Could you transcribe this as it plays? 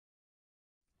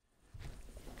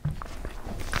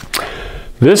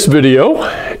This video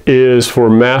is for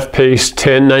Math Pace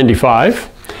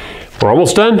 1095. We're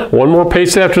almost done. One more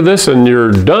pace after this and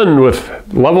you're done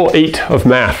with level 8 of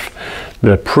math,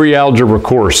 the pre-algebra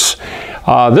course.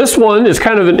 This one is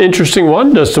kind of an interesting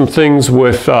one. Does some things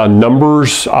with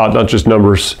numbers, not just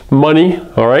numbers, money,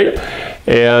 all right?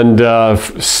 And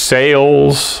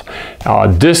sales,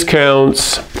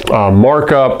 discounts,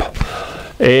 markup,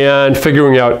 and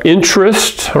figuring out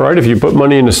interest, all right? If you put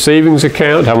money in a savings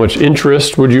account, how much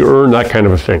interest would you earn, that kind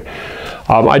of a thing.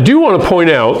 I do want to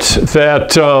point out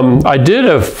that I did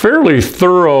a fairly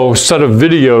thorough set of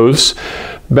videos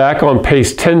back on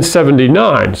Pace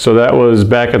 1079, so that was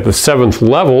back at the 7th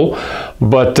level,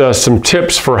 but some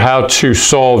tips for how to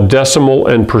solve decimal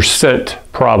and percent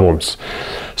problems.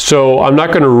 So I'm not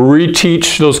going to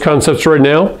reteach those concepts right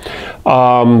now,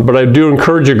 but I do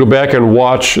encourage you to go back and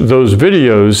watch those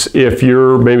videos if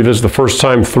maybe this is the first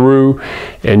time through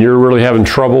and you're really having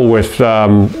trouble with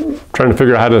trying to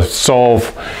figure out how to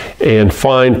solve and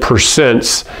find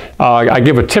percents. I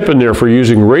give a tip in there for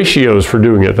using ratios for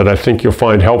doing it that I think you'll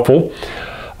find helpful.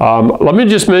 Let me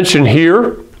just mention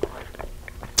here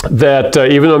that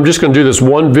even though I'm just going to do this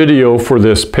one video for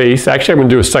this pace, actually I'm going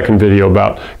to do a second video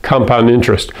about compound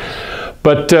interest.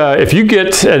 But if you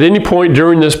get at any point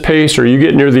during this pace or you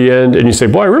get near the end and you say,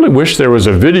 boy, I really wish there was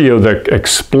a video that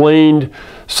explained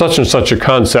such and such a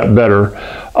concept better,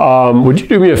 would you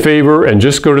do me a favor and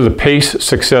just go to the Pace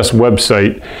Success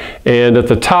website, and at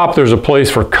the top there's a place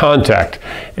for contact,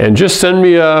 and just send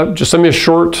me a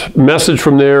short message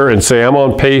from there and say I'm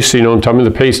on Pace, and tell me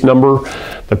the Pace number,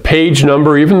 the page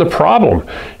number, even the problem,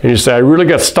 and you say I really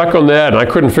got stuck on that and I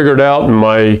couldn't figure it out, and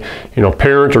my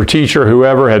parent or teacher,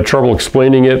 whoever, had trouble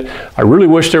explaining it. I really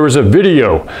wish there was a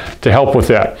video to help with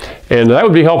that. And that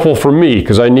would be helpful for me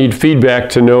because I need feedback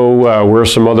to know where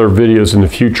some other videos in the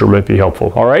future might be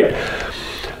helpful. All right?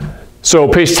 So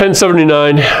Pace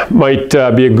 1079 might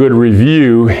be a good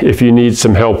review if you need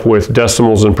some help with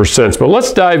decimals and percents. But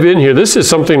let's dive in here. This is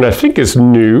something that I think is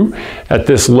new at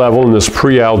this level in this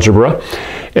pre-algebra,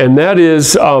 and that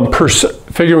is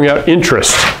figuring out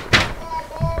interest.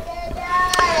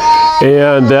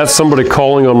 And that's somebody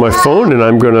calling on my phone, and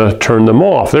I'm going to turn them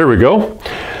off. There we go.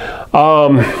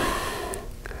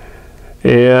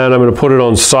 And I'm going to put it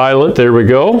on silent. There we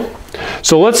go.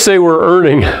 So let's say we're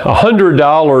earning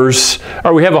 $100,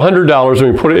 or we have $100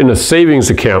 and we put it in a savings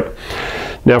account.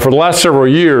 Now for the last several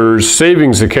years,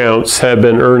 savings accounts have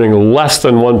been earning less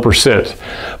than 1%.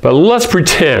 But let's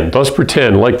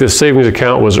pretend like this savings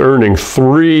account was earning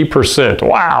 3%.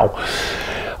 Wow.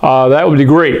 That would be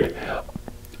great.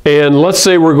 And let's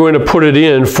say we're going to put it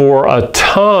in for a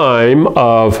time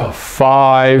of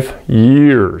 5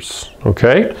 years,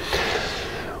 okay?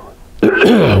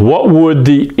 What would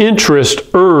the interest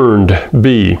earned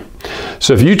be?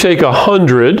 So if you take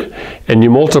 100 and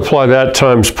you multiply that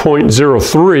times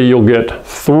 0.03, you'll get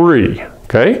 3,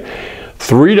 okay?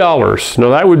 $3.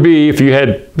 Now that would be, if you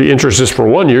had the interest just for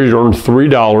 1 year, you'd earn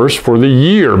 $3 for the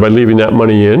year by leaving that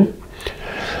money in.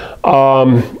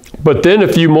 But then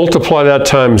if you multiply that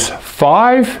times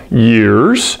 5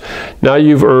 years, now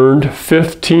you've earned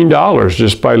 $15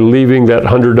 just by leaving that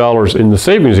 $100 in the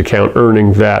savings account,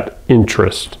 earning that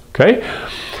interest, okay?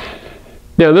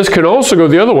 Now this can also go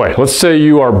the other way. Let's say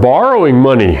you are borrowing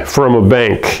money from a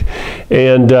bank,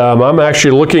 and I'm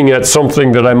actually looking at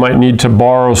something that I might need to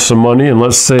borrow some money, and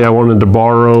let's say I wanted to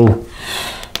borrow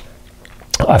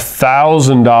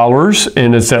 $1,000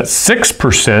 and it's at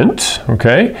 6%,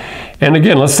 okay? And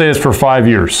again, let's say it's for 5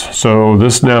 years. So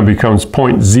this now becomes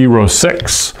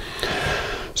 0.06.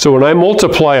 So when I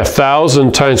multiply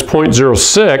 1,000 times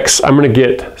 0.06, I'm going to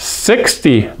get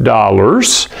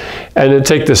 $60, and then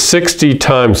take the 60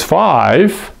 times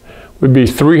 5 would be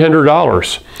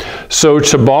 $300. So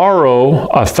to borrow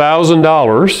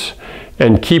 $1,000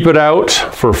 and keep it out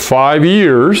for 5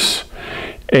 years,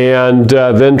 and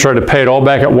then try to pay it all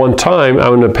back at one time,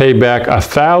 I'm going to pay back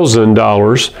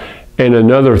 $1,000 and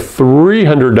another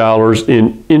 $300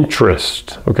 in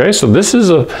interest. Okay, so this is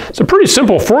it's a pretty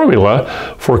simple formula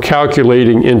for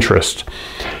calculating interest.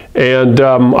 And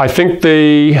I think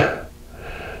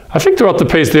throughout the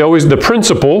Pace, the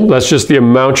principal, that's just the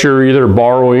amount you're either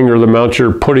borrowing or the amount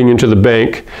you're putting into the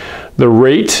bank. The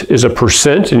rate is a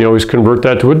percent, and you always convert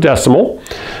that to a decimal.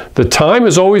 The time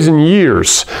is always in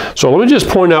years. So let me just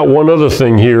point out one other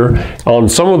thing here. On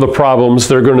some of the problems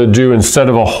they're going to do, instead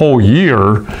of a whole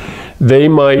year, they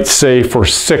might say for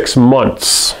 6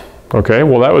 months. Okay,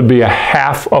 well that would be a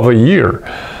half of a year.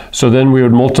 So then we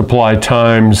would multiply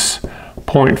times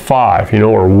 0.5,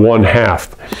 or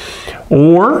 1/2.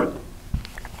 Or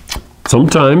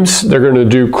Sometimes they're going to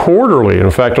do quarterly. In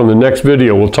fact, on the next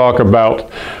video, we'll talk about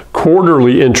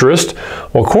quarterly interest.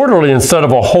 Well, quarterly instead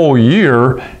of a whole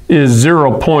year is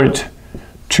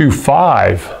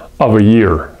 0.25 of a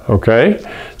year, okay?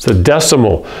 It's a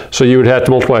decimal. So you would have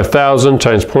to multiply 1,000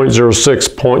 times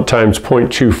 0.06 times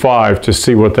 0.25 to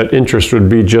see what that interest would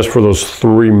be just for those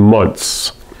 3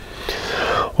 months.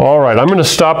 All right, I'm going to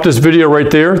stop this video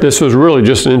right there. This was really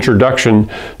just an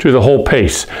introduction to the whole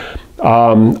PACE.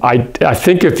 I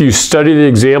think if you study the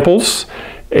examples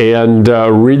and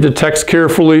read the text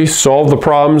carefully, solve the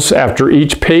problems after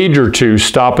each page or two,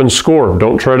 stop and score.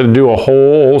 Don't try to do a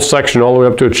whole section all the way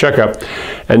up to a checkup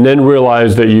and then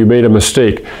realize that you made a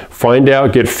mistake. Find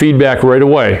out, get feedback right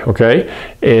away, okay?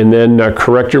 And then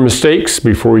correct your mistakes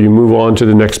before you move on to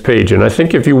the next page. And I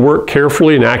think if you work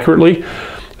carefully and accurately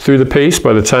through the PACE,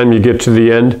 by the time you get to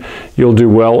the end, you'll do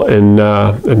well and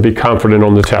be confident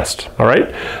on the test. All right?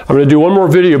 I'm going to do one more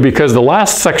video because the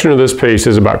last section of this PACE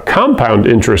is about compound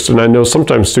interest, and I know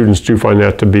sometimes students do find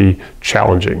that to be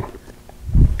challenging.